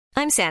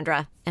I'm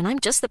Sandra, and I'm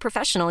just the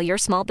professional your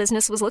small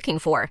business was looking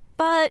for.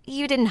 But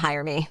you didn't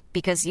hire me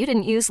because you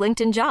didn't use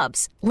LinkedIn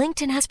Jobs.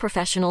 LinkedIn has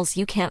professionals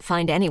you can't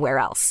find anywhere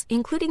else,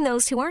 including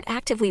those who aren't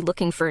actively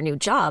looking for a new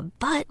job,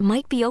 but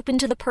might be open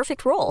to the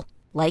perfect role,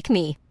 like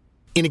me.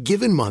 In a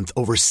given month,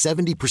 over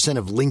 70%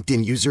 of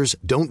LinkedIn users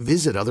don't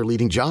visit other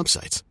leading job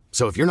sites.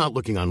 So if you're not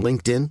looking on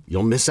LinkedIn,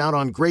 you'll miss out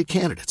on great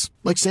candidates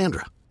like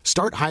Sandra.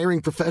 Start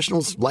hiring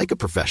professionals like a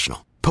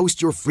professional.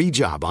 Post your free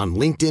job on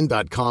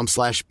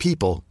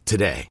linkedin.com/people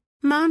today.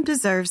 Mom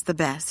deserves the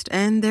best,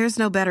 and there's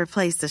no better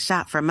place to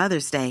shop for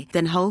Mother's Day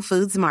than Whole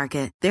Foods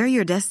Market. They're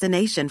your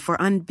destination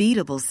for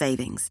unbeatable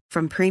savings,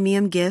 from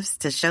premium gifts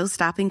to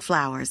show-stopping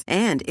flowers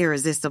and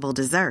irresistible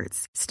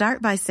desserts.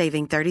 Start by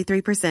saving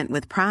 33%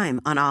 with Prime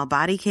on all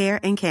body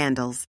care and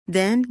candles.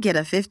 Then get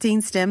a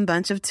 15-stem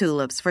bunch of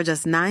tulips for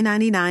just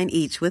 $9.99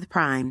 each with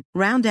Prime.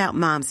 Round out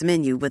Mom's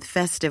menu with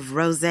festive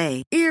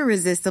rosé,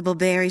 irresistible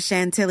berry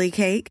chantilly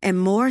cake,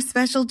 and more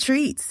special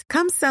treats.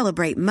 Come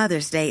celebrate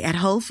Mother's Day at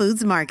Whole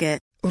Foods Market.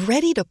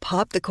 Ready to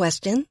pop the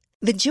question?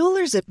 The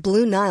jewelers at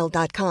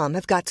BlueNile.com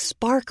have got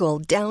sparkle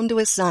down to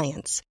a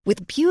science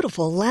with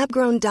beautiful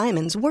lab-grown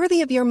diamonds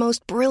worthy of your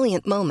most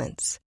brilliant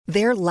moments.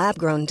 Their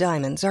lab-grown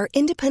diamonds are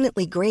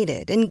independently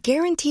graded and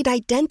guaranteed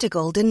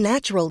identical to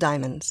natural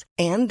diamonds,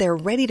 and they're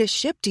ready to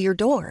ship to your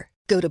door.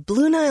 Go to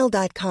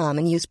BlueNile.com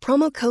and use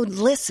promo code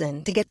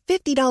LISTEN to get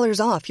 $50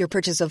 off your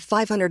purchase of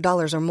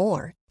 $500 or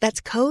more.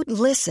 That's code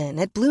LISTEN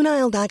at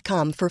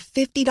BlueNile.com for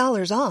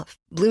 $50 off.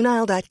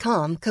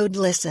 BlueNile.com, code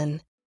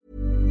LISTEN.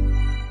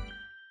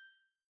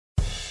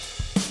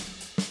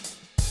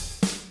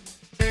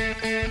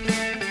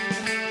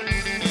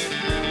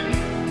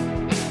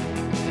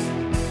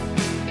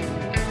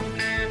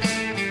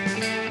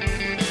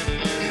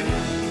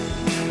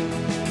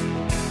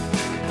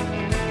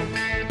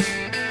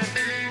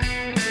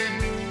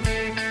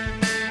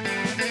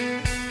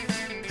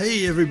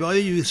 Hey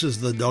everybody, this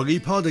is the Doggy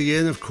Pod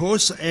again, of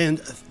course,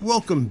 and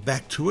welcome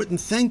back to it, and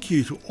thank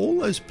you to all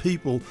those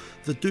people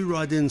that do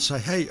write in and say,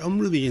 hey, I'm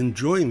really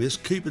enjoying this,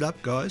 keep it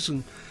up guys,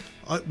 and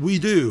we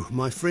do.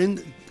 My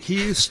friend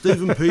here,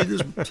 Stephen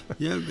Peters,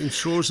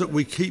 ensures that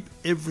we keep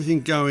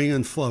everything going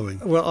and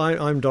flowing. Well,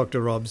 I'm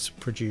Dr. Rob's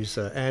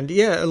producer, and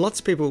yeah, lots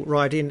of people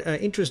write in.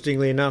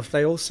 Interestingly enough,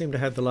 they all seem to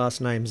have the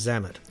last name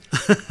Zammit.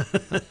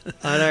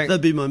 I don't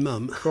That'd be my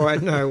mum.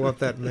 quite know what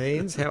that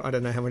means. I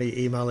don't know how many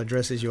email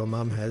addresses your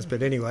mum has,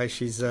 but anyway,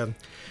 she's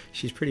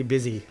pretty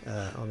busy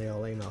on the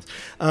old emails.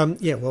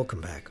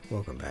 Welcome back.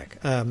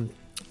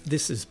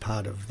 This is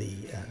part of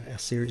our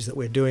series that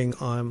we're doing.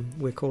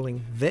 We're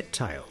calling Vet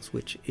Tales,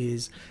 which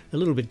is a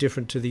little bit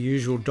different to the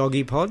usual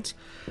doggy pods.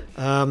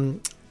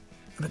 But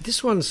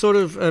this one's sort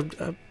of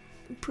a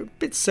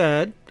bit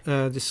sad,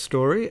 this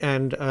story,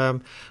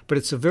 but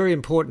it's a very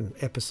important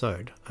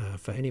episode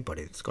for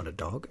anybody that's got a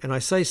dog. And I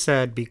say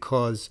sad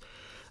because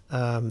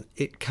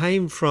it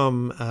came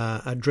from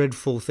a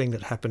dreadful thing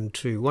that happened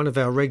to one of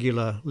our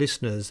regular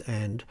listeners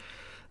and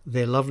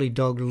their lovely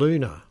dog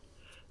Luna.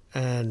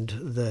 And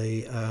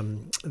they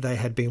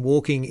had been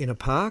walking in a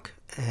park,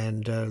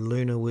 and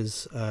Luna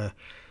was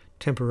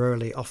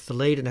temporarily off the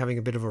lead and having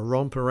a bit of a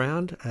romp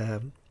around,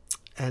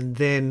 and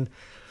then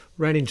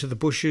ran into the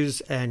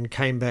bushes and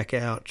came back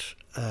out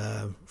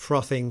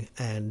frothing,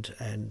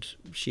 and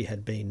she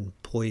had been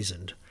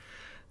poisoned.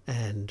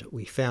 And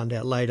we found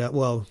out later,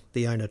 well,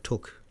 the owner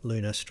took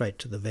Luna straight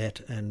to the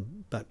vet,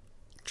 but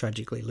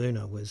tragically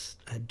Luna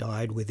had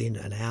died within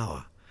an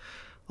hour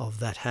of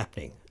that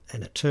happening.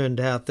 And it turned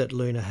out that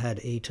Luna had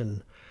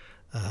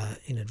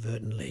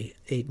inadvertently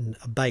eaten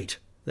a bait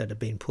that had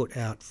been put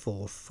out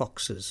for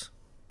foxes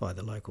by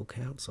the local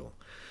council,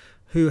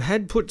 who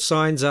had put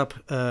signs up,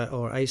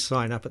 or a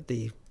sign up at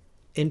the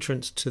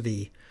entrance to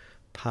the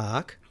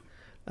park,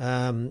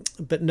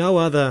 but no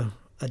other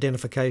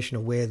identification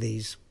of where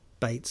these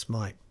baits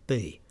might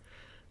be.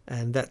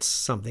 And that's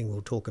something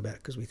we'll talk about,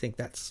 because we think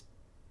that's,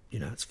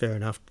 it's fair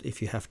enough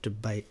if you have to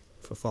bait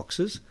for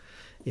foxes,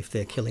 if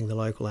they're killing the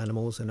local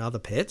animals and other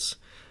pets.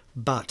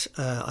 But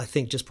I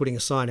think just putting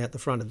a sign out the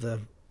front of the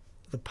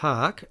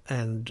park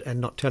and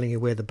not telling you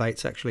where the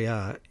baits actually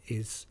are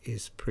is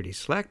pretty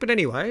slack. But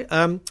anyway,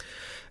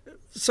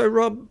 so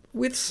Rob,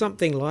 with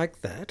something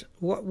like that,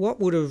 what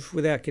would have,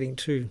 without getting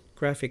too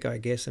graphic, I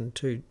guess, and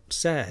too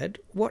sad,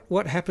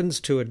 what happens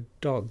to a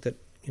dog that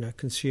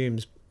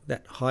consumes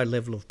that high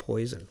level of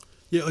poison?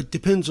 Yeah, it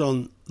depends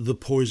on the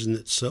poison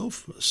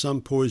itself.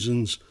 Some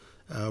poisons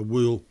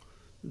will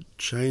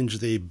change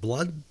their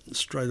blood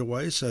straight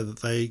away so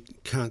that they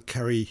can't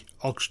carry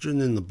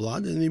oxygen in the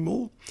blood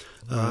anymore.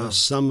 Wow.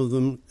 Some of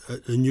them are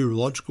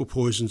neurological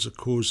poisons that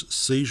cause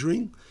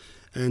seizuring,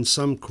 and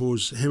some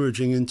cause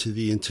hemorrhaging into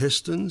the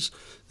intestines.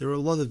 There are a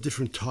lot of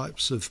different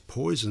types of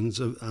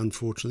poisons,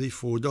 unfortunately,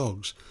 for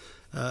dogs.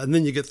 And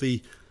then you get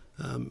the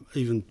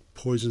even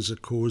poisons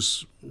that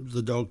cause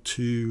the dog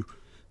to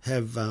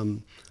have,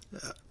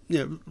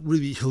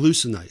 really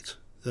hallucinate.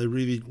 They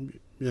really,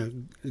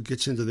 it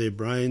gets into their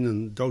brain,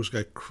 and dogs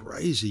go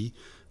crazy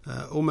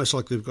almost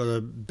like they've got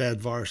a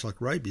bad virus like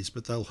rabies,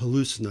 but they'll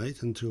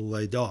hallucinate until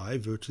they die.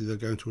 Virtually, they'll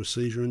go into a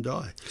seizure and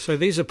die. So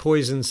these are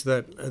poisons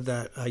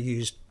that are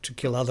used to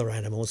kill other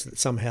animals that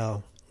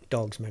somehow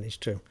dogs manage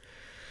to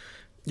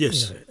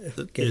Yes,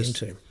 get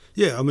into.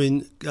 Yeah, I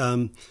mean,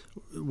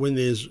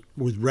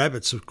 with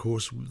rabbits, of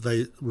course,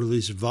 they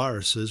release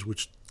viruses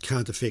which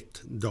can't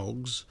affect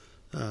dogs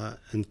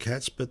and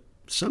cats, but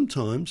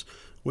sometimes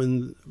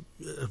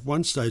at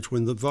one stage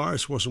when the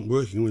virus wasn't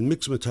working, when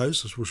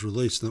myxomatosis was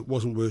released and it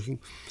wasn't working,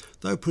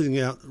 they were putting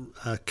out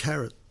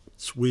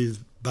carrots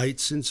with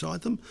baits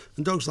inside them,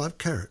 and dogs love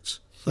carrots.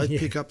 They'd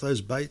pick up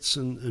those baits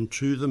and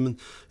chew them, and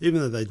even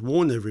though they'd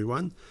warn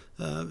everyone,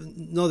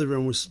 not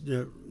everyone was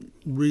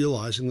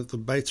realising that the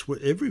baits were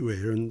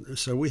everywhere, and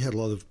so we had a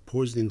lot of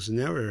poisonings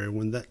in our area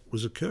when that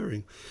was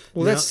occurring.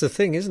 Well, that's the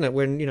thing, isn't it?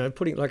 When,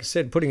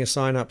 putting a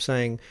sign up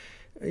saying,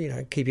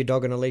 keep your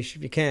dog on a leash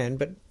if you can,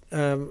 but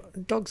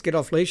dogs get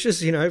off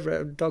leashes,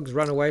 dogs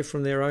run away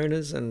from their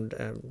owners, and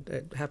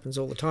it happens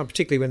all the time,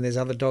 particularly when there's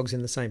other dogs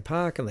in the same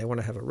park and they want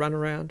to have a run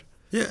around.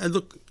 Yeah, and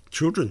look,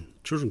 children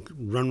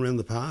run around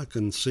the park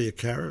and see a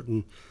carrot,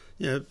 and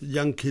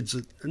young kids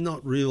are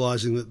not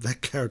realising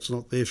that carrot's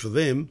not there for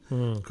them,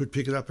 could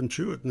pick it up and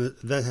chew it, and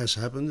that has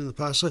happened in the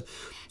past. So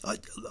I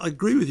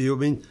agree with you. I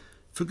mean,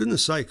 for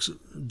goodness sakes,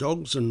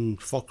 dogs and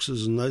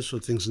foxes and those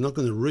sort of things are not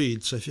going to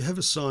read. So if you have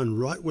a sign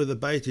right where the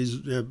bait is,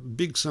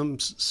 big some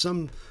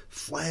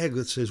flag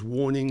that says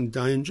warning,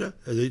 danger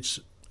at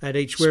each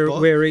spot,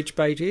 where each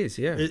bait is,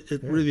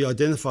 it really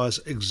identifies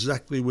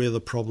exactly where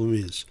the problem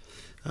is.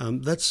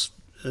 That's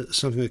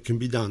something that can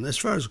be done. As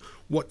far as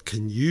what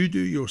can you do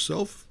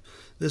yourself,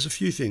 there's a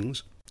few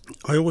things.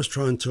 I always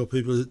try and tell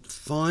people that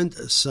find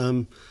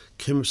some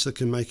chemist that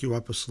can make you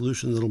up a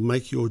solution that'll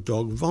make your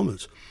dog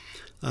vomit.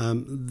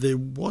 There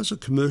was a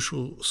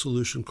commercial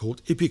solution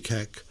called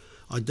Ipecac.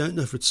 I don't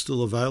know if it's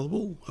still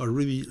available.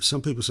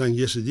 Some people are saying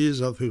yes it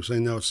is, other people are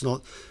saying no it's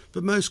not.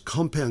 But most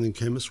compounding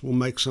chemists will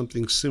make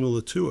something similar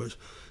to it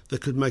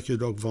that could make your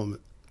dog vomit.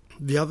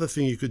 The other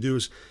thing you could do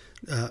is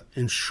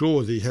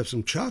ensure that you have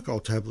some charcoal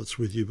tablets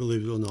with you,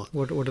 believe it or not.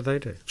 What do they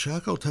do?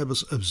 Charcoal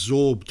tablets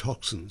absorb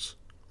toxins.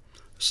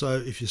 So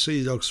if you see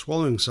your dog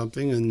swallowing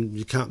something and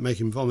you can't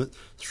make him vomit,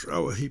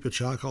 throw a heap of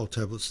charcoal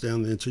tablets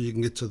down there until you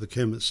can get to the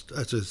chemist.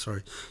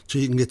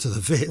 Till you can get to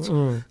the vet,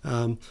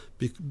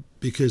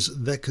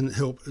 because that can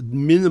help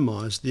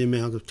minimise the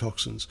amount of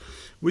toxins.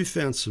 We've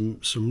found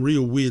some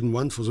real weird and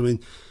wonderfuls. I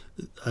mean,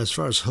 as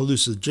far as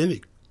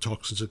hallucinogenic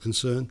toxins are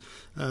concerned,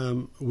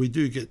 we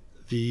do get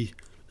the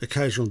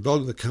occasional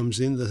dog that comes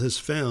in that has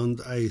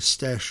found a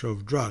stash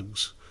of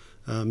drugs.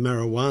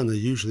 Marijuana,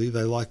 usually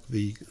they like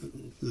they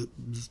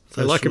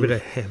like a bit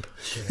of hemp.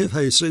 Yeah.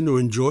 They seem to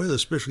enjoy it,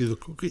 especially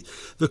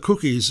the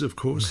cookies, of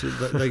course,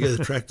 that they get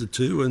attracted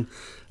to, and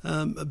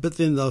but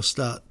then they'll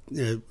start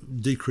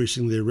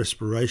decreasing their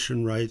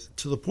respiration rate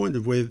to the point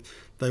of where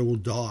they will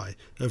die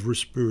of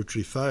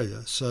respiratory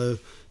failure. So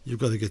you've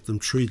got to get them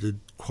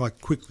treated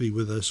quite quickly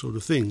with those sort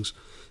of things.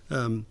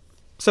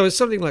 So is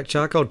something like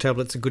charcoal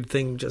tablets a good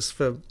thing just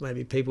for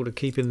maybe people to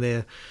keep in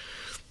their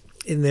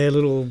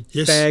little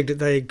bag that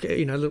they,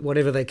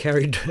 whatever they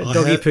carried,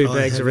 doggy poo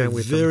bags around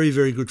with them? I have a very,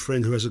 very good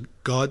friend who has a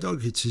guide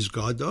dog. It's his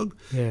guide dog.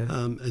 Yeah.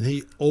 And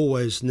he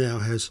always now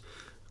has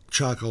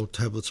charcoal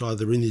tablets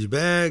either in his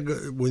bag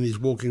when he's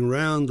walking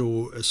around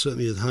or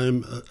certainly at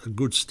home, a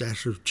good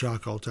stash of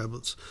charcoal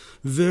tablets.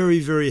 Very,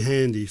 very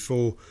handy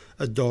for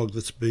a dog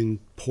that's been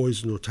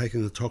poisoned or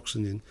taken a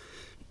toxin in.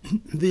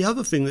 The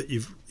other thing that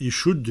you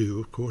should do,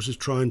 of course, is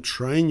try and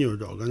train your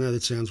dog. I know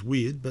that sounds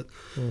weird, but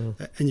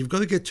and you've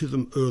got to get to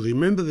them early.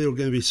 Remember, there are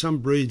going to be some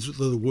breeds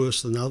that are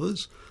worse than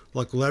others.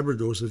 Like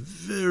Labradors are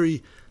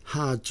very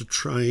hard to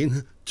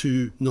train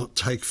to not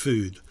take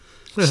food.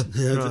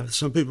 Right.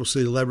 Some people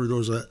see Labrador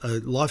as a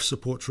life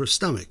support for a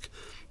stomach,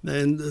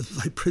 and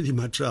they pretty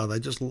much are. They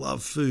just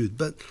love food.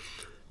 But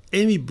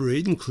any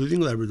breed,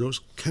 including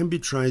Labradors, can be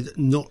trained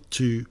not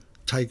to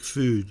take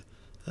food,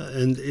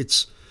 and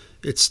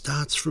it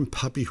starts from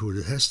puppyhood.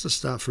 It has to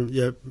start from,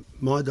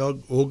 my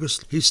dog,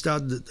 August, he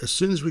started, as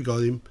soon as we got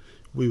him,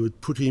 we would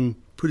put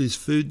his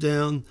food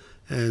down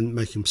and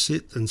make him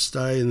sit and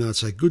stay, and I'd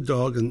say, good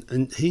dog,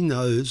 and he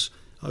knows,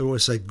 I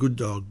always say, good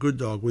dog,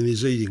 when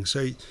he's eating.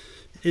 So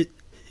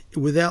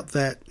without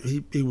that,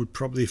 he would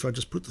probably, if I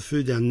just put the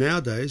food down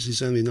nowadays,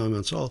 he's only 9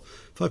 months old,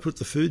 if I put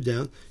the food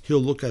down, he'll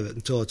look at it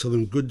until I tell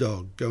him, good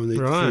dog, go and eat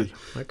the food.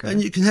 Okay.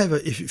 And you can have,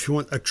 if you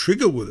want a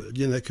trigger word,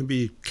 it can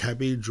be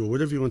cabbage or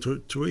whatever you want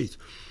to eat.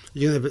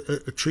 You can have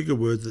a trigger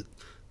word that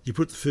you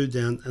put the food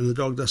down and the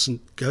dog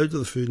doesn't go to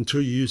the food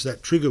until you use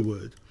that trigger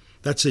word.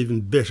 That's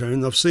even better,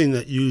 and I've seen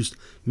that used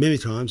many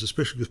times,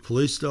 especially with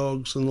police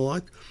dogs and the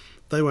like.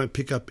 They won't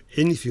pick up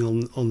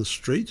anything on the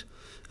street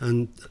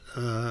and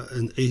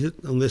eat it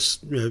unless,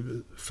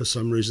 for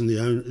some reason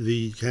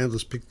the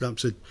handlers picked it up and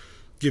said,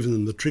 given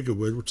them the trigger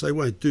word, which they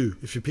won't do.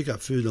 If you pick up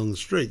food on the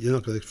street, you're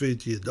not going to feed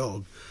to your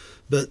dog.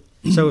 But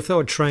so if they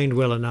were trained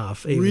well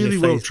enough, even really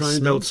if they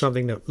smelled dogs,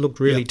 something that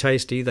looked really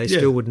tasty, they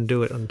still wouldn't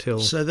do it until...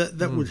 So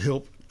that would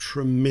help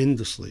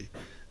tremendously.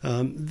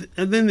 And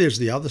then there's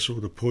the other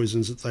sort of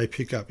poisons that they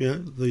pick up,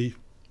 the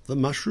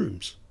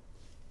mushrooms.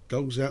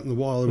 Dogs out in the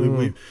wild. I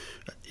mean,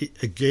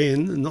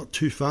 again, not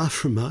too far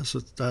from us,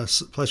 at a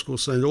place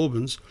called St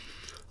Albans,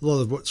 a lot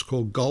of what's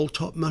called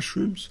gold-top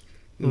mushrooms,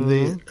 and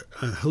they're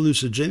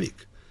hallucinogenic.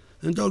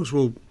 And dogs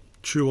will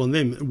chew on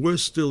them.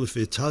 Worse still if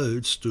they're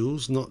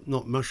toadstools,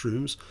 not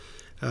mushrooms.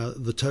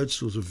 The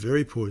toadstools are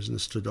very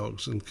poisonous to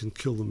dogs and can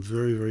kill them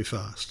very, very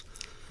fast.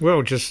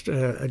 Well, just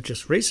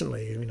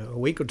recently, a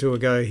week or two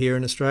ago here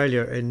in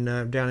Australia,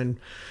 down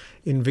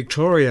in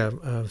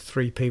Victoria,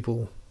 3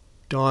 people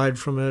died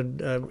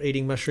from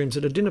eating mushrooms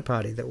at a dinner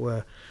party that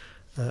were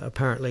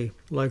apparently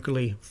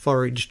locally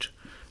foraged.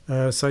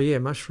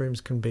 Mushrooms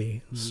can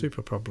be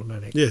super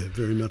problematic. Yeah,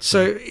 very much.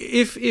 So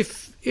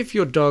if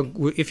your dog,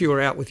 if you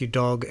were out with your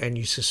dog and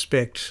you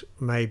suspect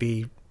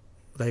maybe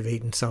they've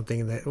eaten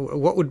something,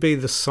 what would be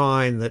the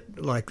sign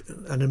that, like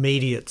an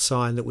immediate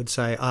sign that would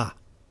say,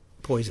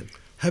 poison?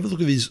 Have a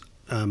look at his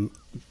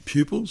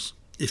pupils,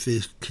 if they're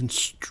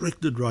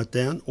constricted right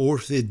down, or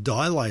if they're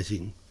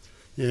dilating.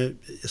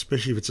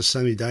 Especially if it's a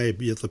sunny day,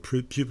 yet the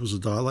pupils are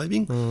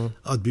dilating,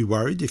 I'd be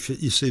worried. If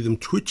you see them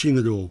twitching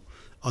at all,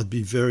 I'd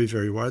be very,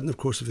 very worried. And of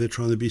course, if they're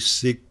trying to be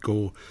sick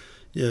or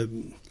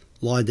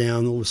lie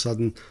down, all of a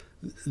sudden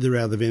they're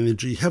out of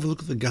energy. Have a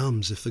look at the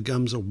gums. If the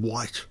gums are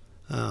white,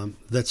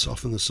 that's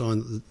often a sign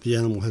that the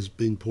animal has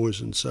been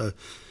poisoned. So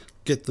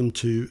get them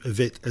to a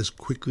vet as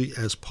quickly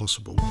as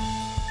possible.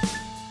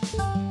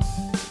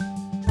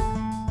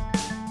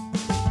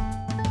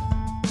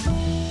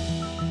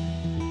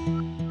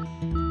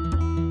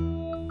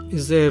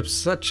 Is there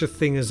such a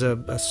thing as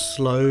a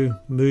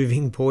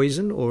slow-moving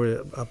poison,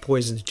 or are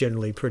poisons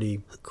generally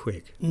pretty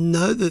quick?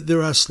 No,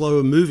 there are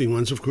slower-moving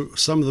ones. Of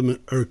course, some of them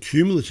are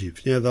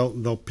accumulative.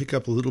 They'll pick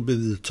up a little bit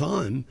at a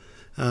time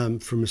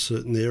from a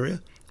certain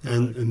area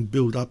and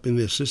build up in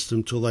their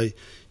system till they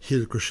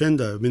hit a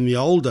crescendo. In the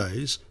old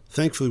days,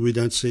 thankfully we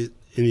don't see it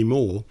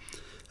anymore,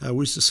 we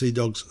used to see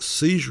dogs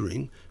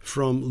seizuring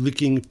from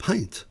licking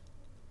paint.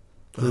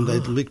 And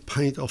they'd lick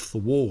paint off the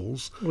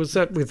walls. Was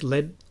that with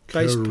lead?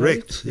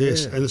 Correct,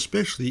 yes, and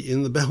especially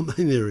in the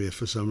Balmain area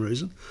for some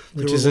reason.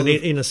 Which is an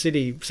inner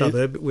city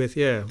suburb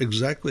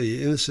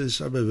Exactly, inner city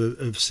suburb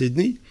of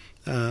Sydney,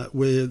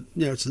 where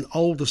it's an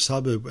older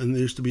suburb and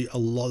there used to be a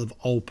lot of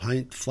old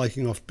paint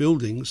flaking off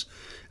buildings.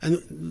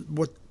 And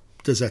what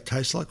does that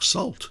taste like?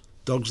 Salt.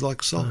 Dogs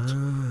like salt.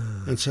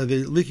 And so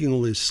they're licking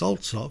all these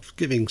salts off,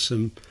 giving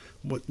some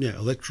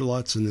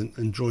electrolytes and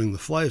enjoying the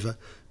flavour,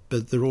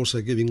 but they're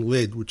also giving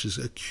lead, which is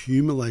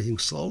accumulating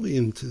slowly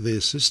into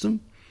their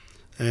system,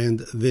 and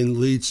then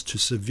leads to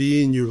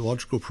severe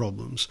neurological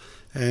problems.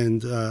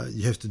 And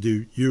you have to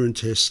do urine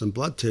tests and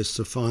blood tests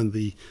to find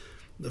the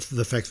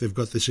fact they've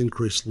got this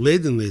increased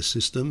lead in their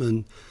system,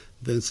 and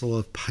then it's a lot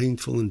of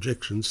painful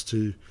injections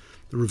to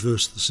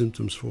reverse the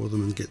symptoms for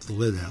them and get the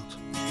lead out.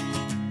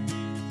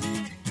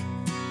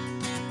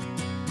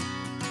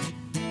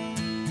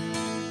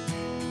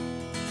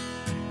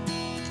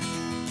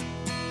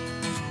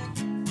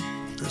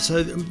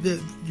 So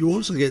you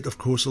also get, of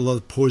course, a lot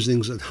of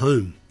poisonings at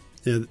home.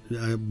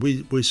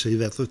 We see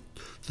that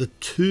the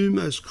 2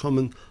 most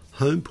common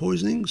home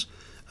poisonings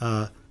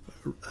are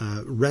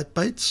rat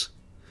baits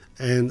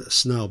and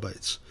snail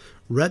baits.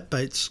 Rat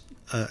baits,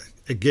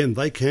 again,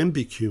 they can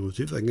be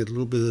cumulative. They can get a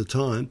little bit at a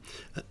time.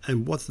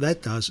 And what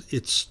that does,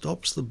 it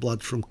stops the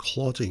blood from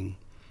clotting.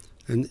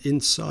 And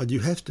inside,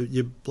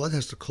 your blood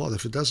has to clot.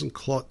 If it doesn't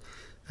clot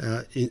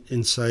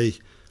say,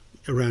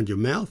 around your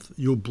mouth,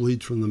 you'll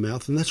bleed from the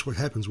mouth. And that's what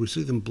happens. We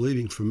see them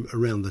bleeding from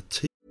around the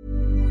teeth.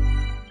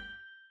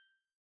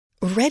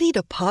 Ready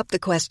to pop the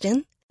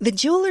question? The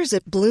jewelers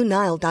at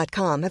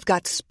BlueNile.com have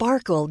got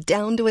sparkle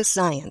down to a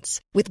science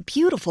with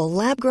beautiful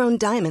lab-grown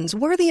diamonds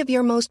worthy of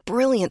your most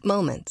brilliant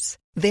moments.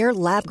 Their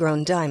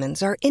lab-grown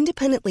diamonds are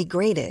independently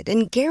graded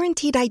and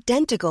guaranteed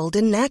identical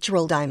to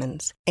natural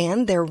diamonds,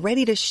 and they're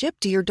ready to ship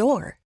to your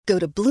door. Go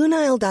to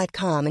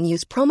BlueNile.com and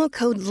use promo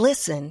code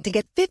LISTEN to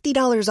get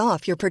 $50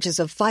 off your purchase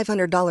of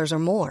 $500 or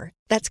more.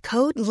 That's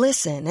code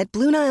LISTEN at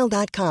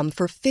BlueNile.com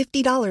for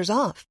 $50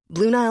 off.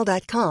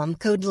 BlueNile.com,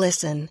 code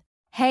LISTEN.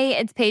 Hey,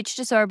 it's Paige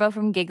DeSorbo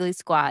from Giggly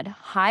Squad.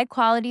 High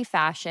quality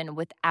fashion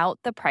without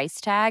the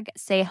price tag.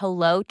 Say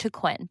hello to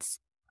Quince.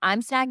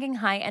 I'm snagging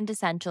high-end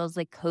essentials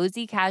like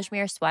cozy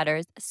cashmere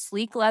sweaters,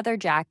 sleek leather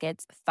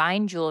jackets,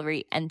 fine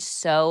jewelry, and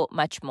so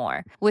much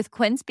more. With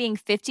Quince being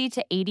 50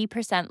 to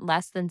 80%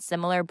 less than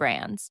similar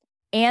brands.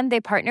 And they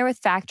partner with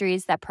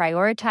factories that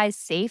prioritize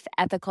safe,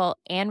 ethical,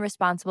 and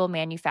responsible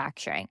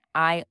manufacturing.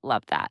 I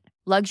love that.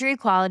 Luxury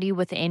quality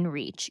within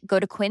reach. Go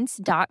to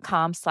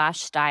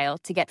quince.com/style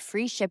to get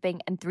free shipping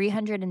and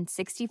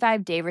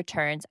 365-day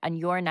returns on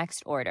your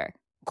next order.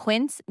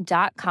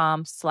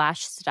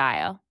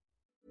 Quince.com/style.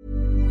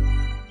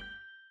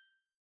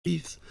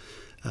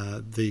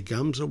 Their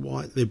gums are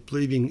white. They're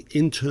bleeding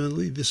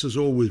internally. This is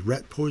all with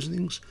rat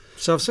poisonings.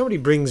 So if somebody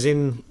brings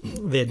in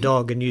their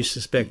dog and you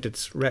suspect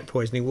it's rat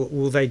poisoning,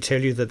 will they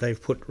tell you that they've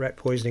put rat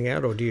poisoning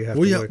out, or do you have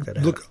to work that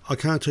out? Look, I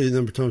can't tell you the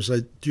number of times they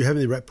say, do you have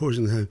any rat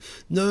poisoning at home?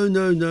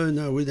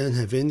 No, we don't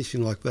have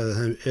anything like that at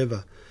home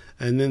ever.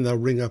 And then they'll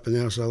ring up and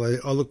they'll say,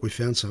 oh, look, we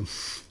found some.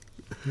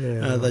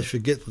 Yeah, They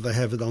forget that they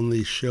have it on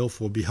the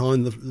shelf or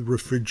behind the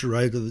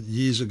refrigerator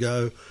years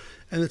ago,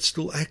 and it's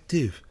still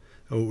active.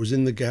 Or it was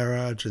in the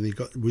garage and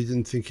we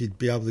didn't think he'd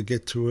be able to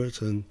get to it.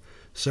 And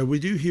so we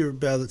do hear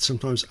about it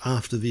sometimes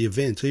after the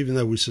event, even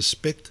though we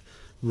suspect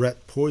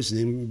rat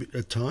poisoning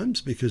at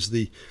times because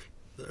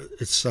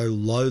it's so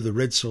low, the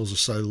red cells are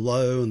so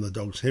low and the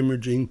dog's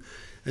hemorrhaging.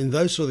 In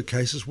those sort of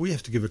cases, we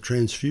have to give a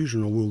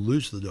transfusion or we'll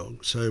lose the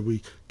dog. So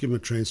we give them a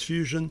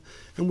transfusion.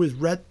 And with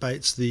rat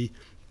baits,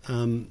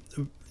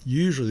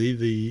 usually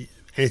the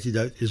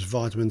antidote is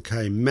vitamin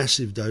K,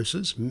 massive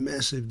doses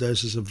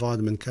of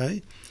vitamin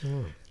K.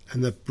 Mm.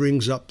 And that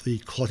brings up the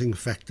clotting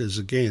factors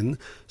again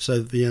so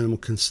that the animal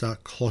can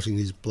start clotting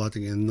his blood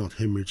again and not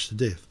hemorrhage to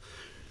death.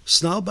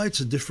 Snail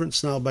baits are different.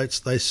 Snail baits,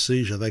 they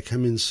seizure. They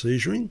come in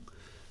seizuring.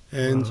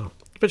 And wow.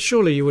 But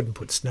surely you wouldn't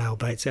put snail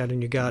baits out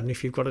in your garden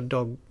if you've got a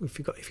dog,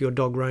 if your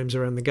dog roams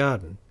around the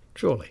garden,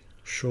 surely?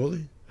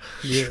 Surely?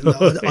 Yeah, no,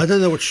 I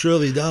don't know what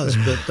Shirley does,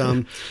 but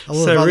a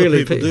lot of other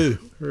people do.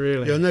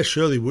 Really? Yeah, I know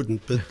Shirley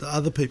wouldn't, but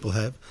other people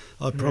have.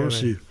 I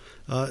promise you.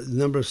 The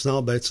number of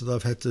snail baits that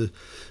I've had to,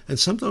 and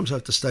sometimes I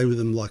have to stay with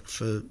them like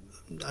for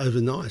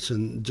overnight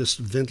and just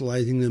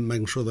ventilating them,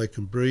 making sure they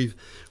can breathe.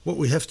 What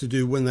we have to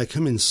do when they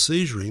come in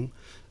seizuring,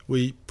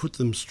 we put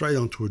them straight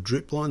onto a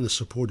drip line, the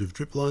supportive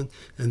drip line,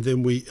 and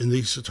then we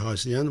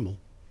anaesthetise the animal.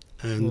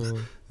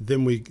 And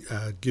then we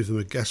give them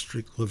a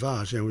gastric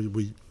lavage.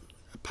 We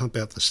pump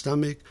out the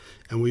stomach,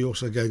 and we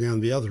also go down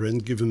the other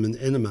end, give them an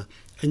enema.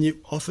 And you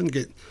often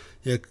get,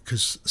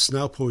 because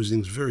snail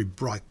poisoning is very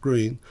bright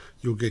green,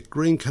 you'll get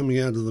green coming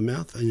out of the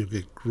mouth and you'll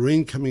get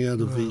green coming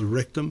out of the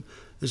rectum.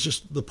 It's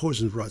just the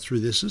poison's right through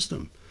their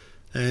system.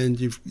 And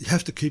you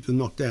have to keep them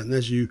knocked out. And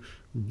as you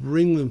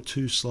bring them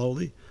too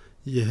slowly,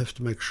 you have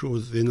to make sure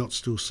that they're not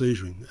still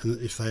seizuring.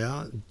 And if they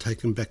are,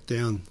 take them back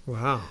down.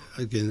 Wow.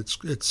 Again,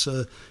 it's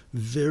a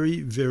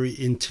very, very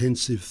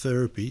intensive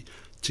therapy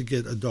to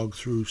get a dog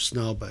through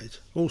snail bait.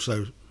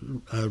 Also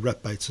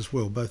rat baits as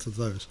well, both of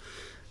those.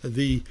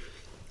 We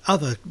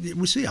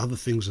see other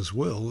things as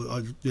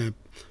well.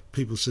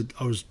 People said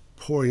I was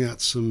pouring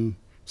out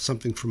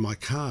something from my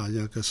car,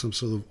 some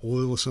sort of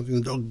oil or something.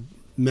 The dog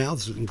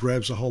mouths it and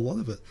grabs a whole lot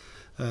of it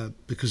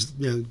because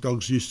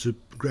dogs used to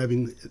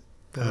grabbing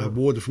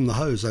water from the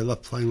hose. They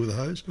love playing with the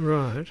hose.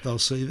 Right. They'll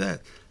see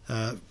that.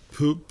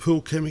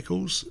 Pool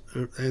chemicals,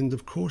 and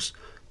of course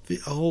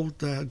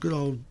the good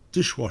old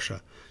dishwasher.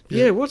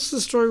 Yeah, what's the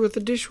story with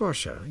the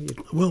dishwasher?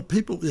 Well,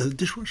 the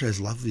dishwasher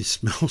has lovely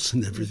smells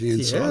and everything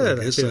inside.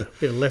 Yeah, a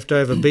bit of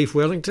leftover beef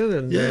Wellington.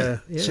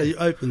 And, So you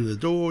open the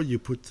door, you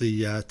put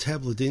the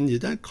tablet in. You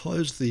don't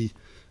close the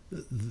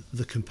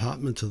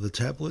compartment of the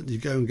tablet. You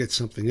go and get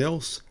something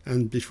else,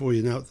 and before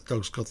you know it, the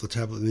dog's got the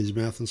tablet in his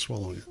mouth and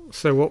swallowing it.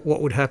 So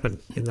what would happen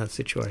in that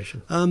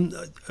situation?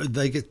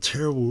 They get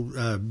terrible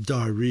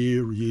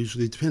diarrhea,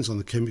 usually. It depends on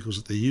the chemicals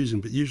that they're using,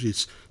 but usually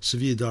it's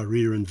severe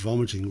diarrhea and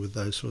vomiting with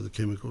those sort of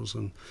chemicals,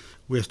 and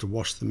we have to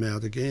wash them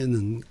out again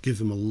and give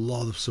them a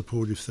lot of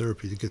supportive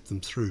therapy to get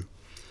them through.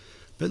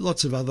 But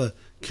lots of other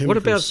chemicals. What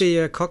about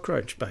the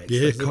cockroach baits?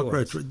 Yeah,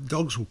 cockroach.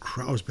 Dogs will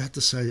cry. I was about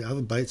to say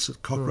other baits,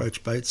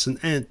 cockroach baits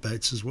and ant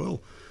baits as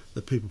well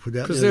that people put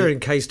out. Because they're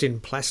encased in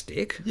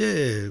plastic.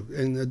 Yeah,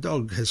 and the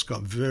dog has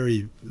got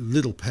very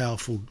little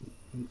powerful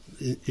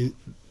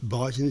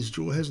bite in his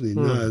jaw, hasn't he?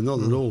 No,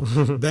 not at all.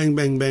 Bang,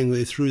 bang, bang,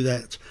 they're through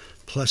that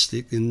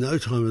plastic. In no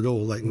time at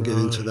all they can get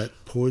into that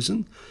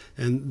poison.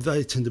 And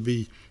they tend to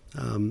be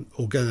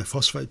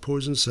organophosphate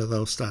poisons, so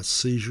they'll start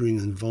seizuring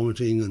and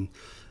vomiting and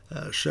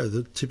show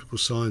the typical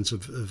signs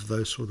of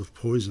those sort of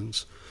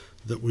poisons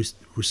that we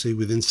see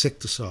with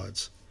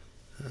insecticides.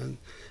 And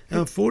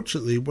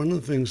unfortunately, one of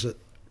the things that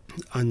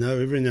I know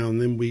every now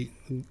and then we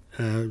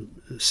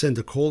send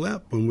a call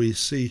out when we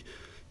see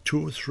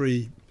 2 or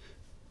 3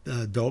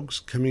 dogs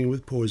coming in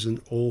with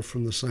poison, all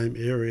from the same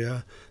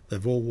area.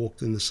 They've all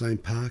walked in the same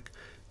park.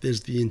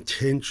 There's the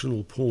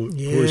intentional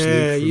poisoning.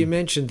 Yeah, you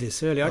mentioned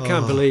this earlier. I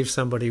can't believe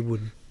somebody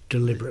would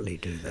deliberately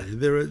do that.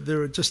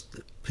 There are just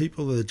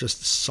people that are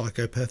just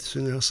psychopaths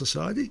in our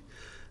society,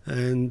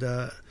 and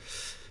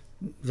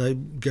they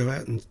go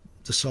out and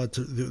decide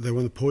they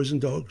want to poison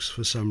dogs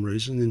for some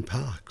reason in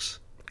parks.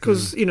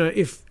 Because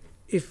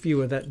if you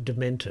were that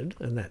demented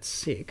and that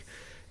sick,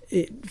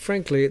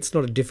 frankly, it's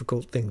not a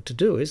difficult thing to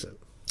do, is it?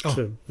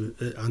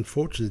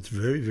 Unfortunately, it's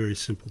very, very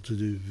simple to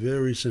do.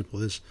 Very simple.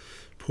 There's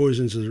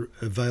poisons that are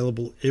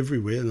available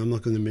everywhere, and I'm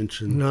not going to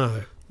mention.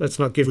 No, let's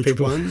not give which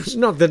people. Ones.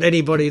 Not that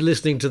anybody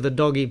listening to the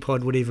Doggy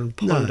Pod would even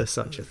ponder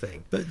such a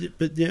thing. But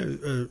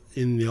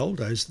in the old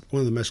days, one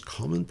of the most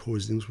common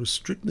poisonings was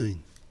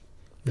strychnine.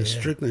 Yeah.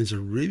 Strychnine is a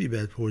really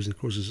bad poison. It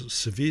causes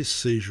severe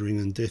seizuring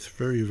and death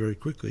very, very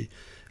quickly.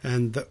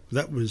 And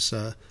that was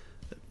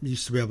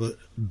used to be able to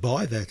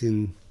buy that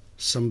in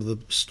some of the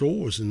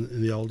stores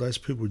in the old days.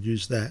 People would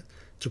use that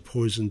to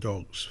poison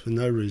dogs for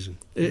no reason.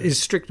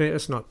 Is strychnine,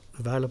 it's not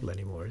available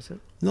anymore, is it?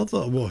 Not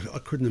that, well, I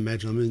couldn't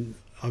imagine. I mean,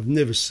 I've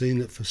never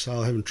seen it for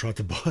sale. I haven't tried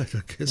to buy it,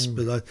 I guess,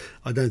 but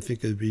I don't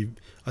think it'd be.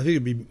 I think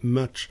it'd be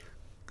much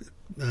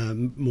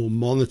more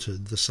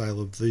monitored, the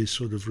sale of these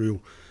sort of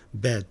real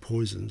bad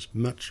poisons,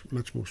 much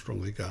more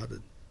strongly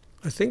guarded.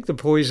 I think the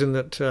poison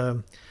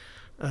that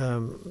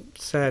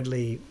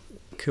sadly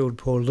killed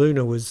poor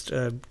Luna was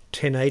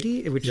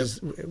 1080,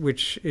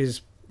 which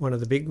is one of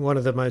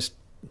the most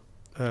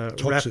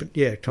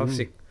toxic.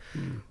 Toxic.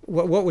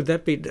 What would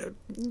that be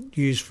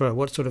used for?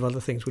 What sort of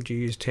other things would you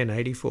use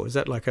 1080 for? Is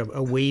that like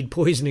a weed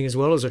poisoning as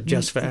well, or is it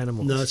just for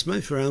animals? No, it's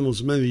made for animals.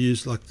 It's mainly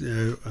used, like,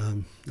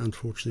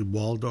 unfortunately,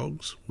 wild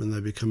dogs when they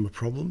become a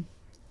problem.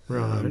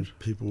 Right.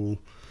 People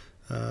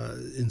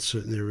in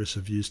certain areas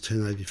have used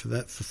 1080 for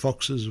that. For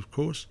foxes, of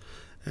course,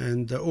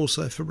 and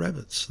also for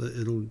rabbits.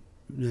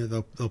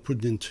 They'll put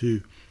it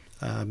into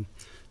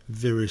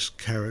various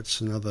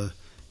carrots and other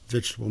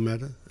vegetable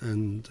matter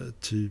and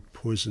to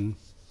poison.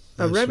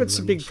 Are rabbits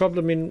a big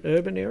problem in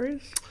urban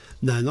areas?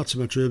 No, not so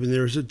much urban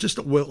areas. Just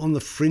on the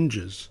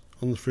fringes.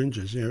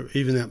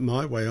 Even out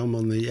my way, I'm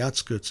on the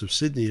outskirts of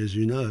Sydney, as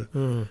you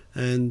know,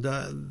 and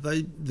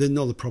they're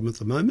not a problem at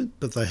the moment,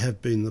 but they have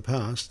been in the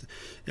past.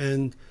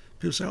 And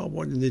people say, "Oh,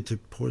 why do you need to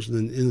poison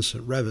an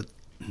innocent rabbit?"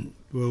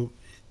 Well,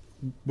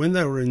 when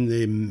they were in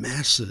their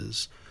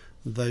masses,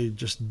 they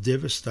just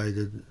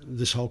devastated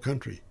this whole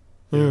country.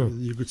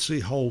 You could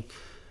see whole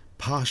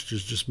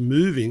pastures just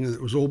moving, and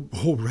it was all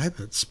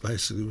rabbits,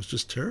 basically. It was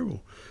just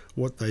terrible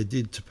what they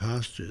did to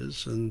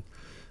pastures. And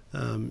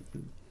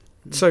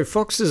so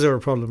foxes are a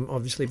problem,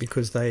 obviously,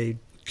 because they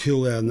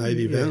kill our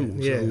native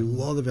animals. Yeah. A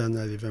lot of our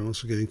native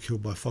animals are getting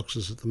killed by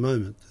foxes at the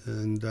moment,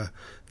 and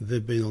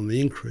they've been on the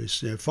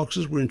increase.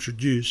 Foxes were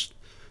introduced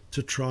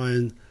to try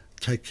and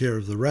take care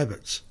of the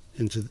rabbits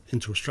into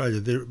Australia.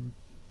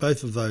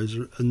 Both of those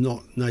are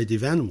not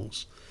native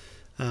animals.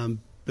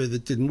 But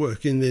it didn't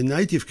work. In their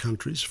native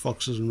countries,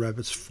 foxes and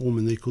rabbits form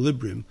an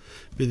equilibrium.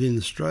 But in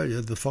Australia,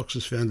 the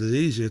foxes found it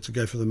easier to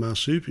go for the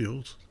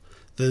marsupials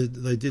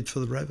than they did for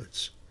the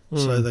rabbits.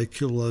 So they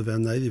killed a lot of our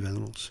native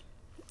animals.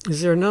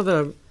 Is there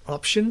another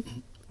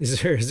option?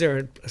 Is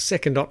there a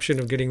second option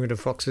of getting rid of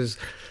foxes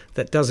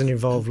that doesn't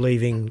involve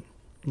leaving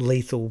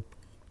lethal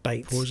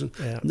baits? Poison?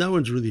 Out? No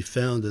one's really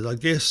found it. I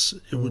guess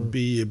it would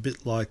be a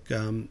bit like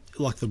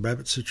the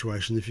rabbit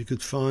situation. If you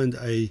could find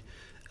a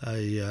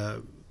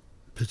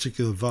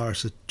particular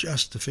virus that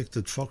just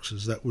affected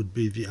foxes, that would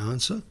be the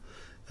answer.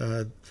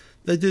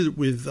 They did it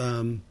with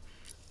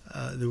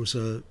there was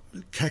a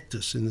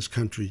cactus in this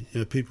country.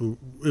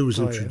 It was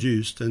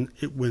introduced and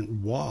it went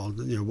wild.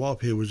 Wild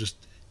pear was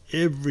just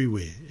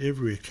everywhere,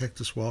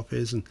 cactus wild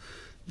pears, and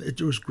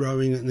it was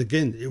growing. And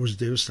again, it was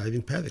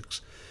devastating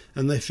paddocks.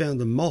 And they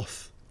found a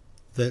moth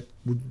that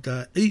would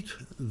eat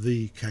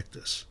the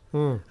cactus,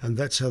 and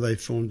that's how they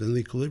formed an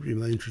equilibrium.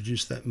 They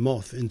introduced that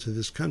moth into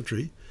this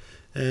country,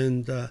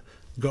 and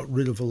got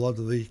rid of a lot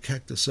of the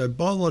cactus. So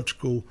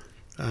biological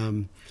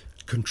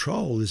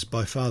control is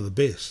by far the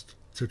best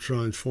to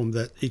try and form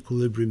that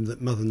equilibrium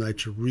that Mother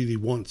Nature really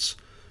wants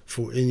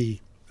for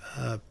any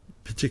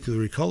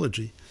particular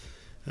ecology.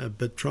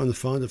 But trying to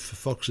find it for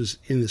foxes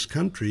in this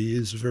country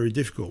is very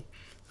difficult.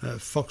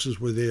 Foxes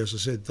were there, as I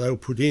said, they were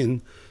put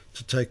in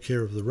to take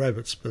care of the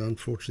rabbits, but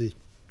unfortunately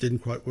didn't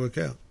quite work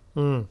out.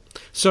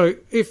 So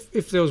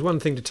if there was one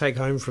thing to take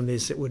home from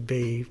this, it would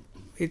be,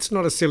 it's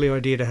not a silly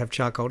idea to have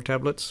charcoal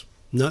tablets.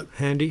 No.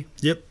 Handy?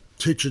 Yep.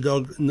 Teach a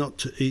dog not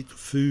to eat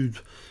food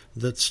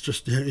that's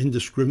just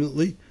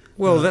indiscriminately.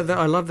 Well,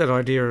 I love that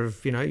idea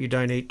of, you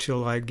don't eat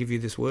till I give you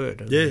this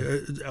word.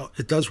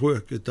 It does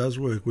work. It does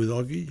work with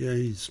Oggy.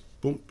 Yeah,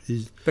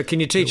 But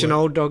can you teach an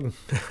old dog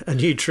a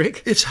new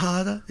trick? It's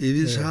harder. It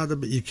is harder,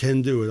 but you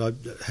can do it.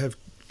 I have,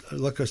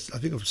 I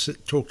think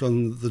I've talked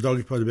on the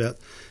Doggy Pod about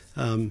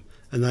an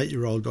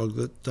 8-year-old dog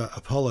that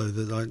Apollo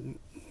that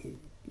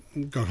I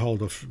got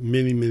hold of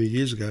many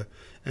years ago,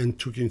 and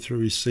took him through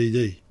his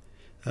CD,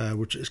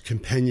 which is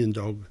companion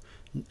dog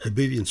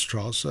obedience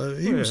trial. So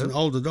he was an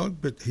older dog,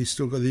 but he's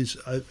still got his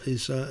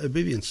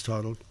obedience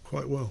title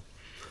quite well.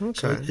 Okay.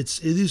 So it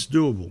is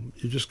doable.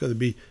 You've just got to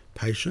be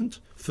patient.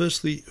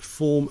 Firstly,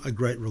 form a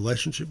great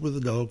relationship with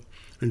the dog.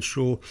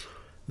 Ensure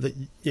that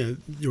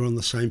you're on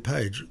the same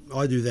page.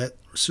 I do that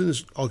as soon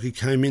as Oggy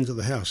came into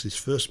the house. His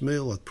first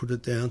meal, I'd put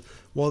it down.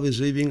 While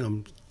he's eating,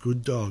 I'm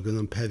good dog, and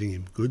I'm patting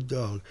him, good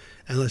dog.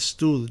 And I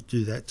still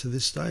do that to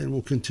this day, and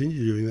will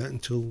continue doing that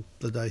until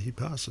the day he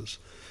passes.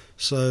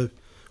 So,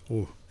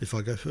 or if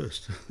I go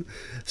first.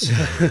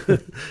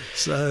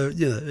 So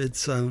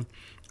it's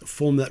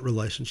form that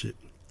relationship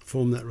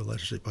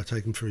by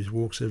taking him for his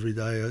walks every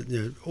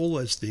day. All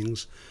those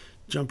things,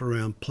 jump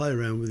around, play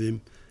around with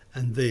him,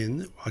 and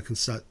then I can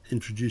start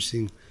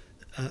introducing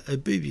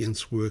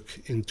obedience work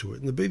into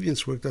it. And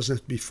obedience work doesn't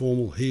have to be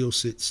formal, heel,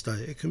 sit, stay.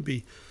 It can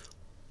be,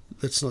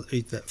 let's not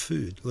eat that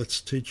food. Let's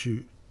teach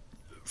you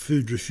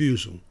food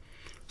refusal.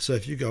 So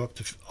if you go up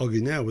to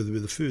Oggy now with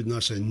the food and I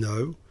say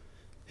no,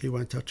 he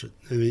won't touch it.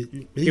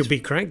 And he'll be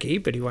cranky,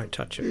 but he won't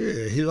touch it.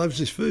 Yeah, he loves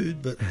his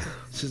food, but he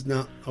says,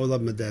 no, I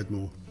love my dad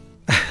more.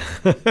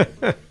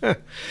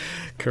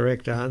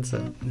 Correct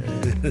answer.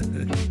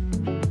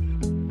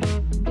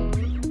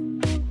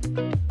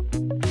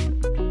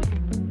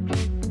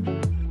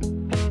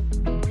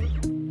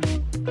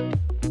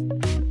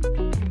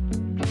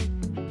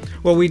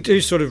 Well, we do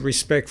sort of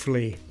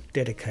respectfully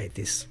dedicate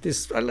this,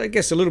 I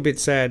guess, a little bit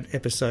sad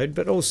episode,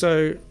 but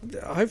also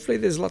hopefully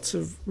there's lots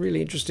of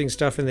really interesting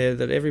stuff in there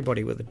that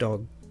everybody with a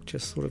dog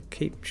just sort of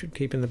should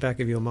keep in the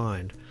back of your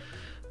mind.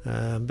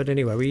 But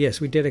anyway,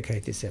 we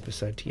dedicate this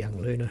episode to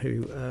young Luna,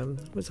 who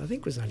was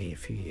only a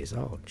few years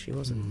old. She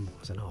wasn't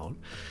old.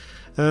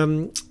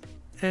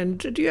 And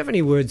do you have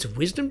any words of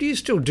wisdom? Do you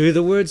still do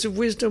the words of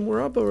wisdom,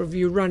 Rob, or have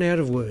you run out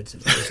of words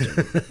of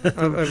wisdom?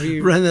 Have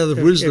you run out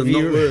of wisdom,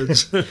 not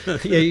words?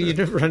 Yeah, you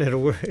don't run out of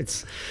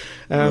words.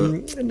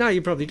 No,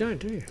 you probably don't,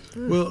 do you?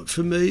 Oh. Well,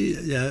 for me,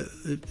 yeah,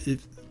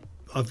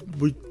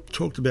 we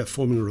talked about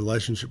forming a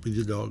relationship with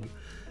your dog,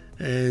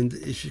 and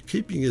if you're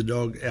keeping your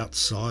dog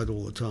outside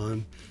all the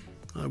time,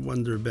 I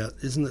wonder about,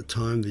 isn't it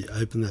time that you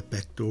open that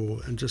back door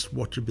and just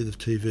watch a bit of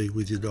TV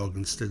with your dog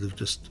instead of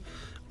just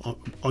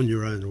on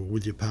your own or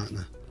with your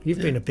partner? You've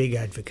been a big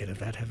advocate of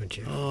that, haven't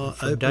you? Oh,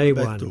 from day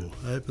one.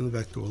 Open the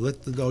back door.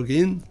 Let the dog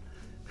in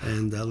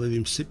and let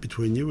him sit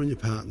between you and your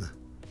partner.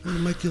 It'll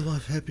make your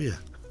life happier.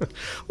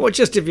 Or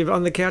just if you're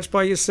on the couch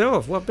by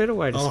yourself. What better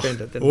way to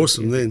spend it than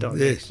awesome with then. the dog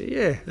Yeah. next to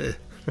you?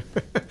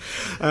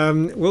 Yeah.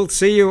 We'll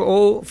see you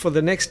all for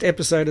the next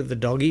episode of the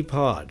Doggy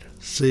Pod.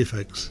 See you,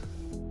 folks.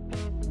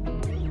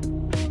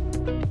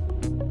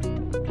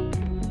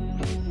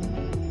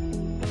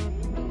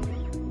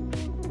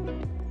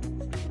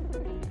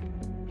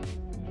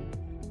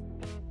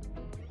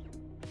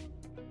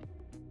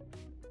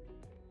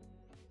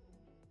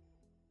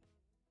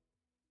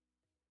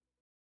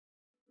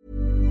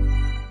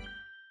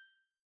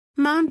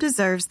 Mom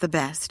deserves the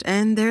best,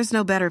 and there's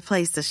no better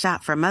place to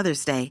shop for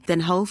Mother's Day than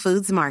Whole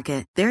Foods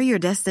Market. They're your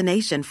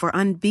destination for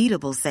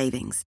unbeatable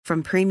savings,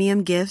 from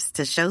premium gifts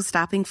to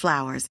show-stopping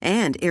flowers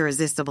and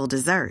irresistible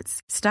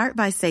desserts. Start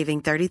by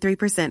saving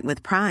 33%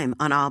 with Prime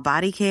on all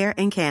body care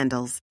and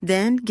candles.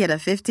 Then get a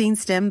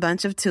 15-stem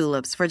bunch of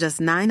tulips for just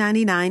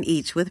 $9.99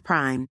 each with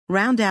Prime.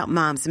 Round out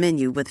Mom's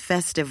menu with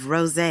festive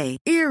rosé,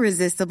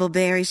 irresistible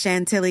berry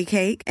chantilly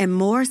cake, and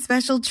more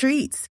special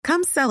treats.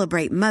 Come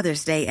celebrate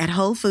Mother's Day at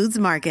Whole Foods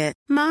Market.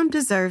 Mom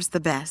deserves the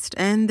best,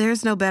 and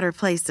there's no better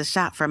place to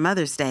shop for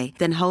Mother's Day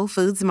than Whole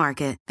Foods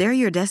Market. They're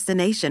your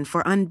destination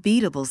for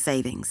unbeatable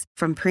savings,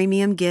 from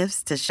premium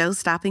gifts to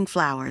show-stopping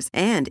flowers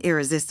and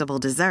irresistible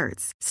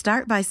desserts.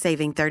 Start by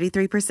saving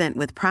 33%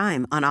 with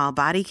Prime on all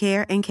body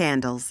care and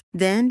candles.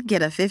 Then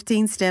get a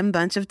 15-stem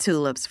bunch of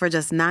tulips for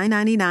just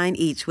 $9.99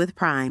 each with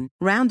Prime.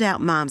 Round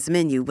out Mom's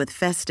menu with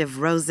festive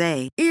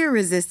rosé,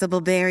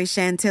 irresistible berry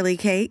chantilly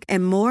cake,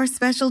 and more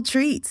special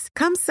treats.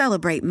 Come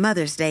celebrate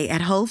Mother's Day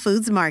at Whole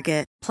Foods Market.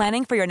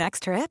 Planning for your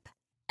next trip?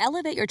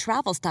 Elevate your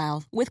travel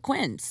style with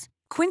Quince.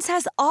 Quince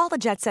has all the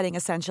jet-setting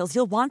essentials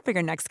you'll want for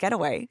your next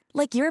getaway,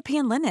 like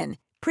European linen,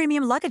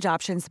 premium luggage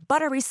options,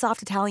 buttery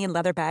soft Italian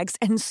leather bags,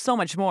 and so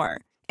much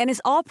more. And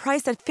is all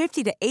priced at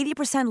 50 to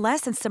 80%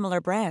 less than similar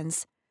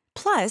brands.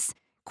 Plus,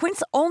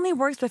 Quince only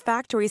works with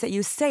factories that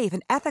use safe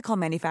and ethical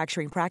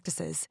manufacturing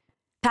practices.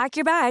 Pack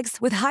your bags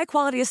with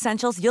high-quality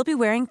essentials you'll be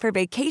wearing for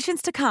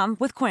vacations to come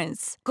with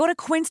Quince. Go to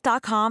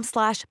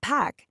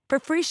quince.com/pack for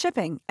free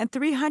shipping and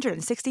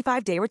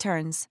 365-day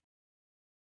returns.